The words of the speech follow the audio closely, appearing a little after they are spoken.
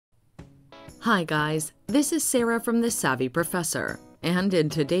Hi guys, this is Sarah from The Savvy Professor, and in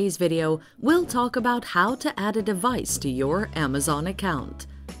today's video, we'll talk about how to add a device to your Amazon account.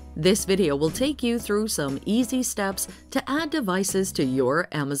 This video will take you through some easy steps to add devices to your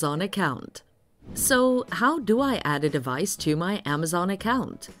Amazon account. So, how do I add a device to my Amazon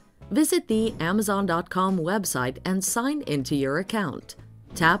account? Visit the Amazon.com website and sign into your account.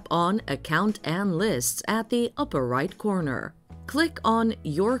 Tap on Account and Lists at the upper right corner. Click on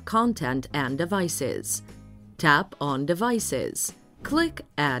Your Content and Devices. Tap on Devices. Click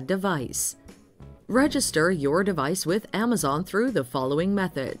Add Device. Register your device with Amazon through the following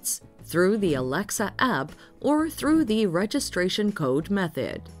methods: through the Alexa app or through the registration code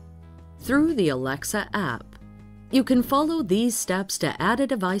method. Through the Alexa app. You can follow these steps to add a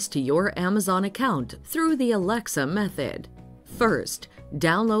device to your Amazon account through the Alexa method. First,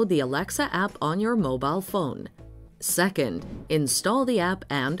 download the Alexa app on your mobile phone. Second, install the app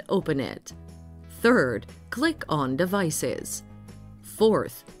and open it. Third, click on Devices.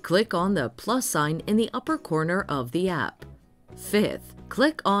 Fourth, click on the plus sign in the upper corner of the app. Fifth,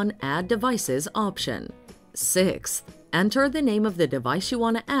 click on Add Devices option. Sixth, enter the name of the device you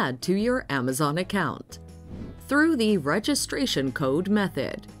want to add to your Amazon account. Through the registration code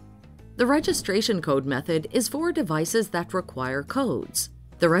method. The registration code method is for devices that require codes.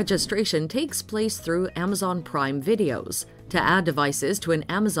 The registration takes place through Amazon Prime Videos. To add devices to an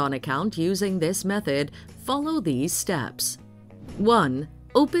Amazon account using this method, follow these steps. 1.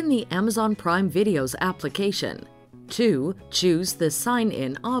 Open the Amazon Prime Videos application. 2. Choose the Sign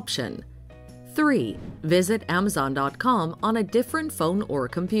In option. 3. Visit Amazon.com on a different phone or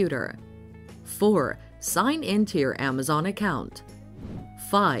computer. 4. Sign into your Amazon account.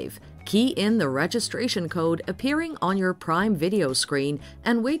 5. Key in the registration code appearing on your Prime Video screen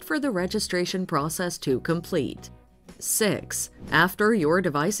and wait for the registration process to complete. 6. After your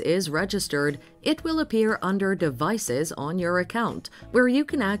device is registered, it will appear under Devices on your account, where you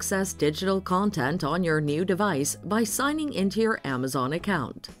can access digital content on your new device by signing into your Amazon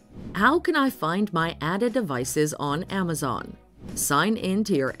account. How can I find my added devices on Amazon? Sign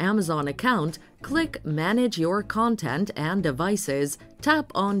into your Amazon account, click Manage Your Content and Devices,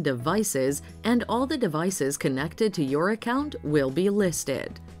 tap on Devices, and all the devices connected to your account will be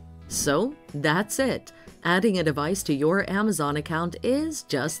listed. So, that's it. Adding a device to your Amazon account is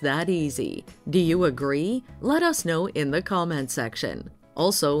just that easy. Do you agree? Let us know in the comment section.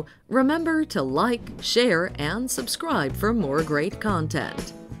 Also, remember to like, share, and subscribe for more great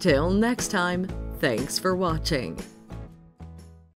content. Till next time, thanks for watching.